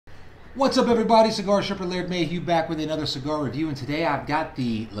What's up, everybody? Cigar Shipper Laird Mayhew back with another cigar review, and today I've got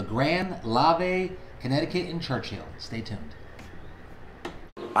the Gran Llave Connecticut in Churchill. Stay tuned.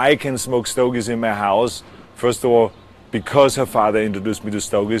 I can smoke stogies in my house, first of all, because her father introduced me to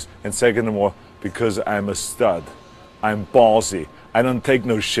stogies, and second of all, because I'm a stud. I'm ballsy. I don't take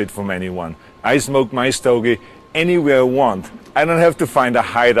no shit from anyone. I smoke my stogie anywhere I want. I don't have to find a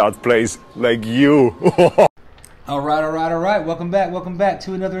hideout place like you. All right. Welcome back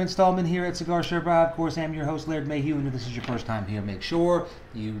to another installment here at Cigar Shipper. I, of course, am your host, Laird Mayhew, and if this is your first time here, make sure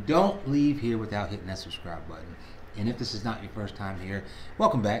you don't leave here without hitting that subscribe button. And if this is not your first time here,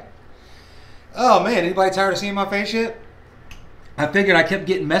 welcome back. Oh, man, anybody tired of seeing my face yet? I figured I kept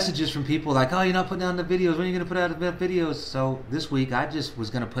getting messages from people like, oh, you're not putting out the videos. When are you going to put out the videos? So this week, I just was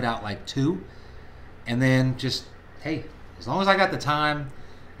going to put out like 2. And then just, hey, as long as I got the time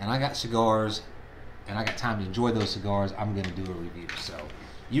and I got cigars and I got time to enjoy those cigars, I'm going to do a review. So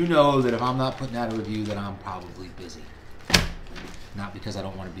you know that if I'm not putting out a review, then I'm probably busy. Not because I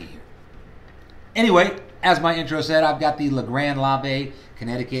don't want to be here. Anyway, as my intro said, I've got the Gran Llave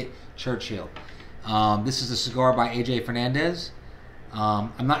Connecticut Churchill. This is a cigar by AJ Fernandez.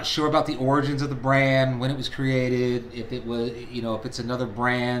 I'm not sure about the origins of the brand, when it was created, if it was, if it's another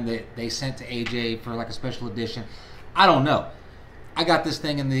brand that they sent to AJ for like a special edition. I don't know. I got this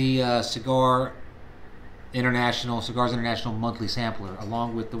thing in the Cigars International monthly sampler,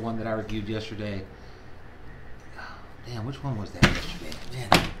 along with the one that I reviewed yesterday. Oh, damn, which one was that yesterday? Man,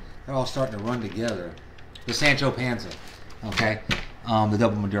 they're all starting to run together. The Sancho Panza, okay? The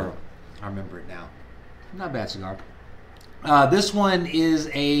Double Maduro. I remember it now. Not a bad cigar. This one is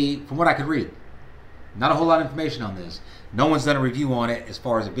from what I could read, not a whole lot of information on this. No one's done a review on it as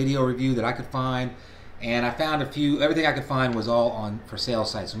far as a video review that I could find. And I found everything I could find was all on for sale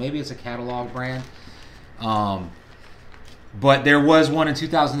sites. So maybe it's a catalog brand. But there was one in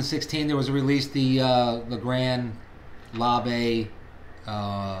 2016. There was a release, the Gran Llave.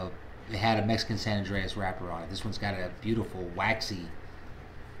 It had a Mexican San Andreas wrapper on it. This one's got a beautiful, waxy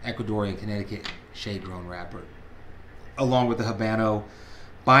Ecuadorian Connecticut shade-grown wrapper, along with the Habano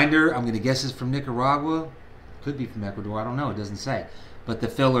binder. I'm going to guess it's from Nicaragua. Could be from Ecuador. I don't know. It doesn't say. But the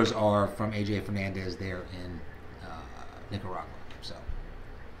fillers are from AJ Fernandez there in Nicaragua. So,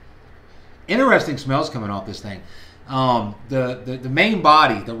 interesting smells coming off this thing. The main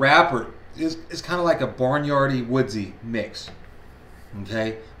body, the wrapper, is kind of like a barnyardy, woodsy mix.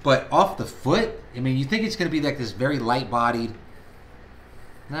 Okay? But off the foot, I mean, you think it's going to be like this very light-bodied.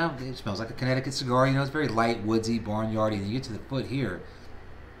 No, it smells like a Connecticut cigar. It's very light, woodsy, barnyardy. And you get to the foot here,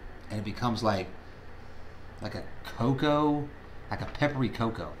 and it becomes like a cocoa, like a peppery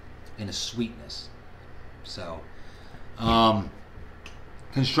cocoa in a sweetness. So,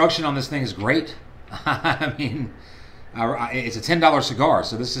 construction on this thing is great. I mean, it's a $10 cigar,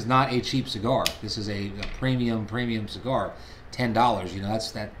 so this is not a cheap cigar. This is a premium cigar. $10,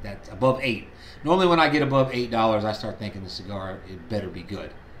 that's above $8. Normally when I get above $8, I start thinking the cigar, it better be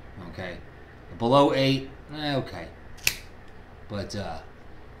good. Okay, below 8, okay. But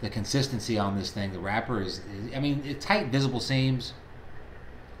the consistency on this thing, the wrapper is, I mean, tight, visible seams.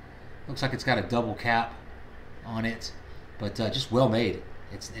 Looks like it's got a double cap on it, but just well made.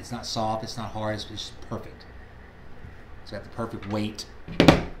 It's not soft, it's not hard, it's just perfect. It's got the perfect weight.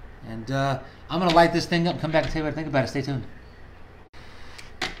 And I'm gonna light this thing up and come back and tell you what I think about it. Stay tuned.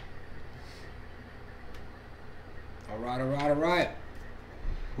 All right.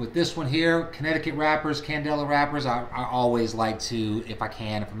 With this one here, Connecticut wrappers, Candela wrappers, I always like to, if I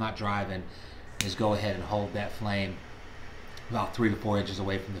can, if I'm not driving, is go ahead and hold that flame about 3 to 4 inches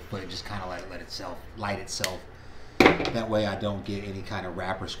away from the foot. Just kind of light itself. That way I don't get any kind of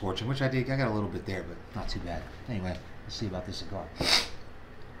wrapper scorching, which I did. I got a little bit there, but not too bad. Anyway, let's see about this cigar.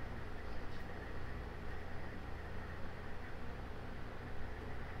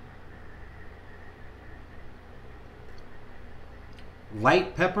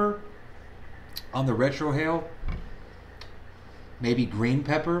 Light pepper on the retrohale, maybe green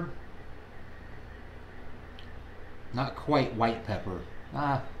pepper, not quite white pepper,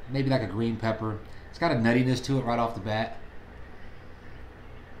 maybe like a green pepper. It's got a nuttiness to it right off the bat,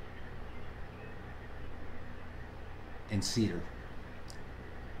 and cedar,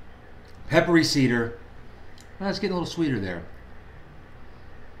 peppery cedar. It's getting a little sweeter there.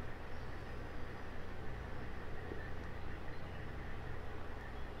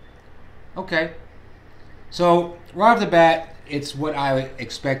 Okay, so right off the bat, it's what I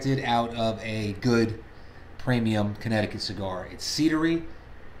expected out of a good premium Connecticut cigar. It's cedary.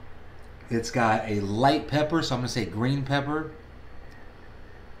 It's got a light pepper, so I'm going to say green pepper.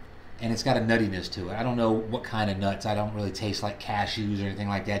 and it's got a nuttiness to it. I don't know what kind of nuts. I don't really taste like cashews or anything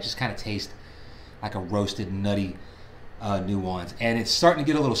like that. It just kind of tastes like a roasted, nutty nuance. And it's starting to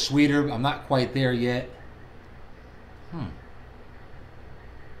get a little sweeter. I'm not quite there yet.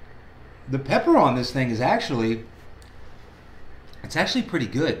 The pepper on this thing is actually, it's actually pretty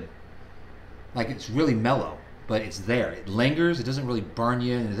good. Like, it's really mellow, but it's there. It lingers. It doesn't really burn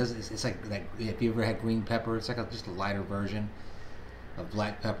you. And it doesn't. It's like if you ever had green pepper, it's like just a lighter version of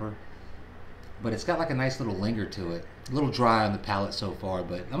black pepper. But it's got like a nice little linger to it. A little dry on the palate so far,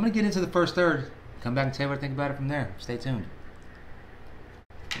 but I'm going to get into the first third. Come back and tell you what I think about it from there. Stay tuned.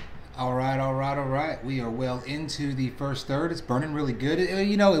 All right. We are well into the first third. It's burning really good.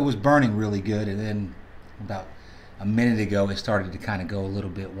 You know, it was burning really good, and then about a minute ago, it started to kind of go a little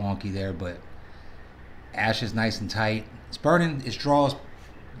bit wonky there, but ash is nice and tight. It's burning. Its draw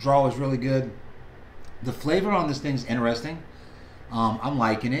is really good. The flavor on this thing's interesting. I'm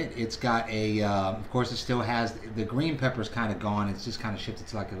liking it. It's got a, of course, it still has, the green pepper's kind of gone. It's just kind of shifted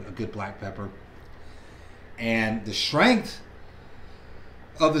to like a good black pepper. And the strength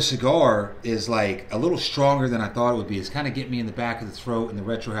of the cigar is like a little stronger than I thought it would be. It's kind of getting me in the back of the throat and the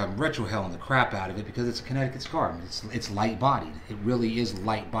retrohalling the crap out of it because it's a Connecticut cigar. It's light bodied. It really is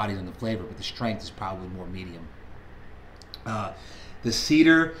light bodied in the flavor, but the strength is probably more medium. The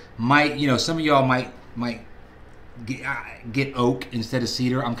cedar might, you know, some of y'all might get oak instead of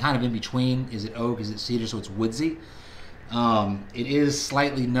cedar. I'm kind of in between. Is it oak? Is it cedar? So it's woodsy. It is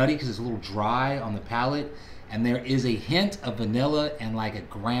slightly nutty because it's a little dry on the palate. And there is a hint of vanilla and like a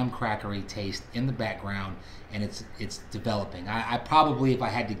graham crackery taste in the background, and it's developing. I probably, if I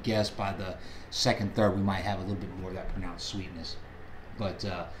had to guess, by the second, third, we might have a little bit more of that pronounced sweetness. But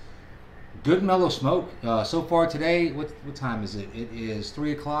good mellow smoke. So far today, what time is it? It is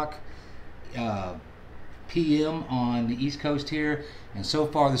 3 o'clock p.m. on the East Coast here. And so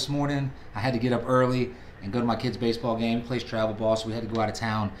far this morning, I had to get up early and go to my kid's baseball game. He plays travel ball, so we had to go out of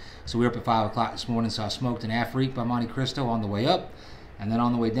town. So we were up at 5 o'clock this morning, so I smoked an Afrique by Monte Cristo on the way up. And then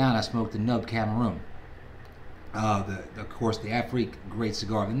on the way down, I smoked the Nub Cameroon. Of course, the Afrique, great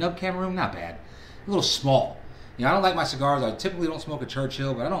cigar. The Nub Cameroon, not bad. A little small. You know, I don't like my cigars. I typically don't smoke a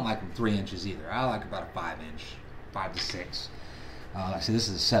Churchill, but I don't like them 3 inches either. I like about a 5-inch, 5 to 6. So this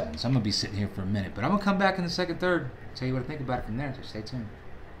is a 7, so I'm going to be sitting here for a minute. But I'm going to come back in the second, third, tell you what I think about it from there, so stay tuned.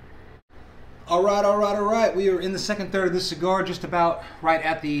 All right. We are in the second third of this cigar, just about right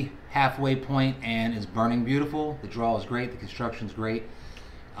at the halfway point, and it's burning beautiful. The draw is great. The construction's great.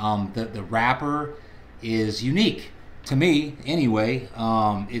 The wrapper is unique to me, anyway.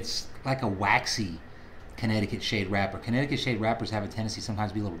 It's like a waxy Connecticut shade wrapper. Connecticut shade wrappers have a tendency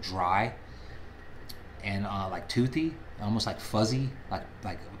sometimes to be a little dry and like toothy, almost like fuzzy, like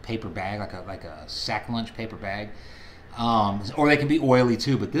a paper bag, like a sack lunch paper bag. Or they can be oily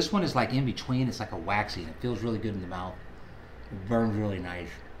too, but this one is like in between. It's like a waxy, and it feels really good in the mouth. It burns really nice.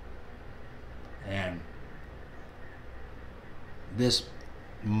 And this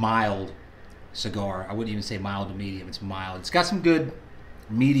mild cigar, I wouldn't even say mild to medium, it's mild. It's got some good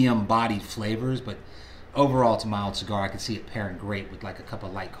medium bodied flavors, but overall it's a mild cigar. I could see it pairing great with like a cup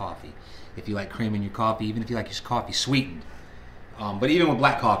of light coffee. If you like cream in your coffee, even if you like your coffee sweetened. But even with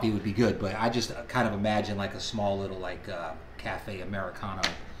black coffee it would be good. But I just kind of imagine like a small little like cafe Americano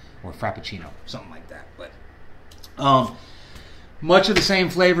or Frappuccino, something like that. But much of the same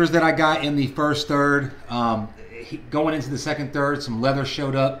flavors that I got in the first third. Going into the second third, some leather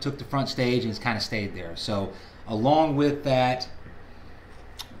showed up, took the front stage, and it's kind of stayed there. So along with that,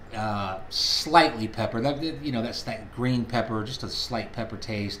 slightly pepper. That's that green pepper, just a slight pepper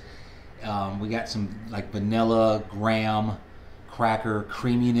taste. We got some like vanilla, graham, cracker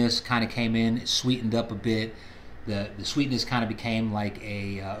creaminess kind of came in. It sweetened up a bit. The sweetness kind of became like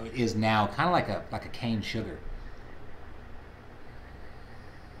is now kind of like a cane sugar.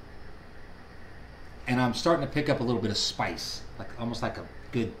 And I'm starting to pick up a little bit of spice, like almost like a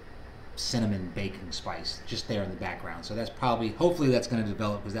good cinnamon bacon spice just there in the background. So that's hopefully that's going to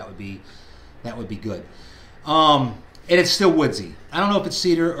develop, because that would be good. And it's still woodsy. I don't know if it's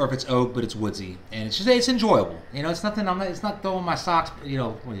cedar or if it's oak, but it's woodsy, and it's enjoyable. You know, it's nothing. It's not throwing my socks,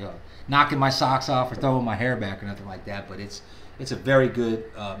 knocking my socks off or throwing my hair back or nothing like that. But it's a very good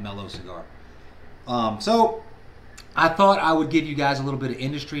mellow cigar. So I thought I would give you guys a little bit of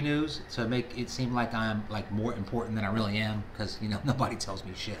industry news to make it seem like I'm like more important than I really am, because nobody tells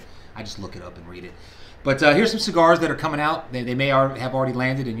me shit. I just look it up and read it. But here's some cigars that are coming out. They may have already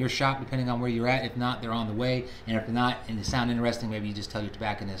landed in your shop, depending on where you're at. If not, they're on the way. And if they're not, and they sound interesting, maybe you just tell your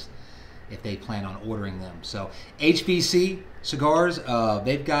tobacconist if they plan on ordering them. So HVC cigars,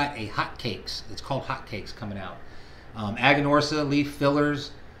 they've got a hotcakes. It's called hotcakes coming out. Aganorsa leaf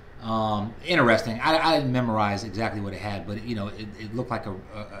fillers, Interesting. I didn't memorize exactly what it had, but you know, it looked like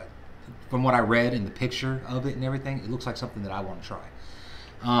from what I read in the picture of it and everything, it looks like something that I want to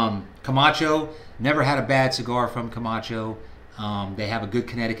try. Camacho, never had a bad cigar from Camacho. They have a good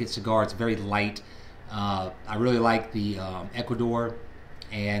Connecticut cigar. It's very light. I really like the Ecuador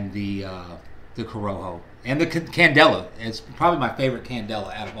and the Corojo and the Candela. It's probably my favorite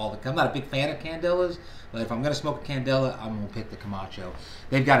Candela out of all the. I'm not a big fan of Candelas, but if I'm going to smoke a Candela, I'm going to pick the Camacho.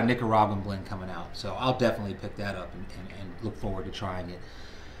 They've got a Nicaraguan blend coming out, so I'll definitely pick that up and look forward to trying it.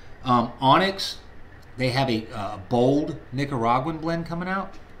 Onyx, they have a bold Nicaraguan blend coming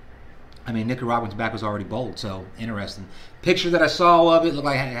out. I mean, Nicaraguan tobacco is already bold, so interesting. Picture that I saw of it looked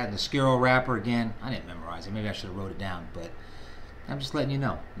like it had the Oscuro wrapper again. I didn't memorize it. Maybe I should have wrote it down, but I'm just letting you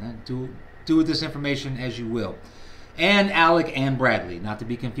know. Do with this information as you will. And Alec and Bradley, not to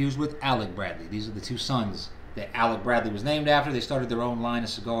be confused with Alec Bradley. These are the two sons that Alec Bradley was named after. They started their own line of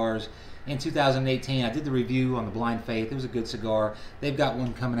cigars in 2018. I did the review on the Blind Faith. It was a good cigar. They've got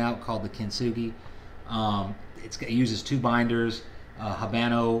one coming out called the Kintsugi. It uses 2 binders,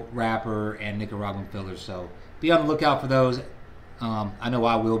 Habano wrapper, and Nicaraguan fillers. So be on the lookout for those. I know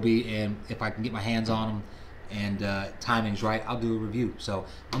I will be, and if I can get my hands on them and timing's right, I'll do a review. So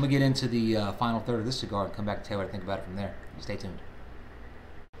I'm going to get into the final third of this cigar and come back and tell you what I think about it from there. Stay tuned.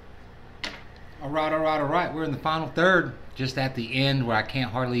 All right. We're in the final third, just at the end where I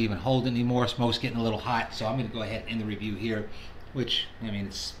can't hardly even hold it anymore. Smoke's getting a little hot, so I'm going to go ahead and end the review here, which, I mean,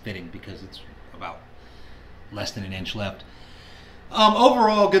 it's fitting because it's about less than an inch left.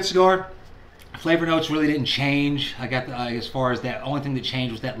 Overall, good cigar. Flavor notes really didn't change. I got as far as that, only thing that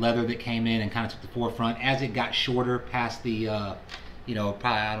changed was that leather that came in and kind of took the forefront as it got shorter past the, you know,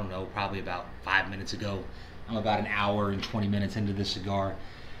 probably, I don't know, probably about 5 minutes ago. I'm about an hour and 20 minutes into this cigar.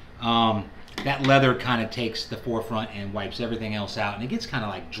 That leather kind of takes the forefront and wipes everything else out, and it gets kind of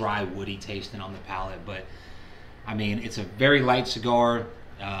like dry, woody tasting on the palate. But I mean, it's a very light cigar,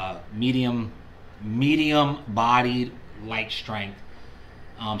 medium bodied, light strength.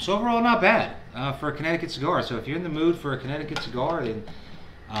 So overall, not bad for a Connecticut cigar. So if you're in the mood for a Connecticut cigar, then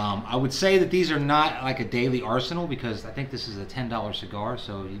I would say that these are not like a daily arsenal, because I think this is a $10 cigar.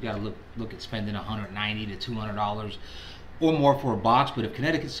 So you got to look at spending $190 to $200 or more for a box. But if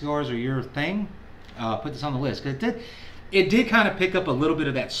Connecticut cigars are your thing, put this on the list. 'Cause it did kind of pick up a little bit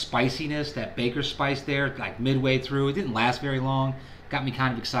of that spiciness, that baker's spice there, like midway through. It didn't last very long. Got me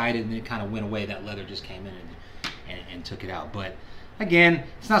kind of excited, and then it kind of went away. That leather just came in and took it out. But again,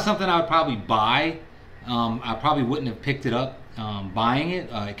 it's not something I would probably buy. I probably wouldn't have picked it up buying it.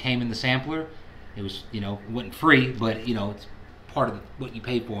 It came in the sampler. It was, you know, it wasn't free, but you know, it's part of what you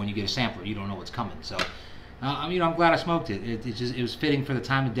pay for when you get a sampler. You don't know what's coming. So, you know, I'm glad I smoked it. It was fitting for the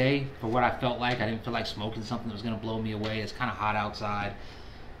time of day, for what I felt like. I didn't feel like smoking something that was going to blow me away. It's kind of hot outside,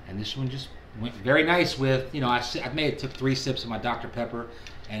 and this one just went very nice with, you know, I took 3 sips of my Dr. Pepper,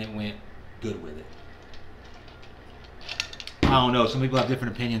 and it went good with it. I don't know. Some people have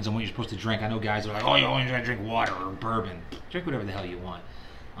different opinions on what you're supposed to drink. I know guys are like, oh, you only got to drink water or bourbon. Drink whatever the hell you want.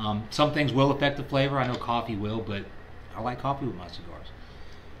 Some things will affect the flavor. I know coffee will, but I like coffee with my cigars.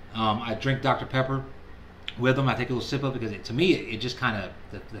 I drink Dr. Pepper with them. I take a little sip of it because to me, it just kind of,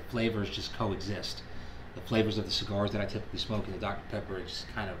 the flavors just coexist. The flavors of the cigars that I typically smoke and the Dr. Pepper, it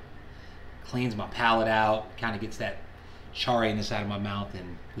just kind of cleans my palate out, kind of gets that charriness out of my mouth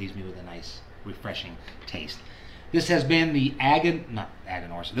and leaves me with a nice, refreshing taste. This has been the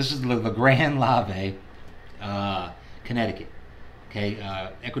this is the Gran Llave Connecticut. Okay,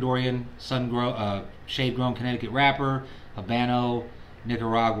 Ecuadorian shade-grown Connecticut wrapper, Habano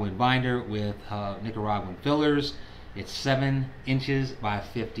Nicaraguan binder with Nicaraguan fillers. It's 7 inches by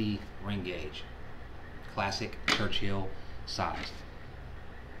 50 ring gauge. Classic Churchill size.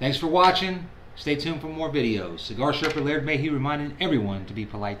 Thanks for watching. Stay tuned for more videos. Cigar Sherpa Laird Mayhew reminding everyone to be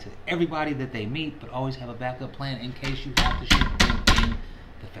polite to everybody that they meet, but always have a backup plan in case you have to shoot them in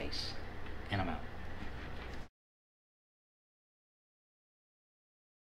the face. And I'm out.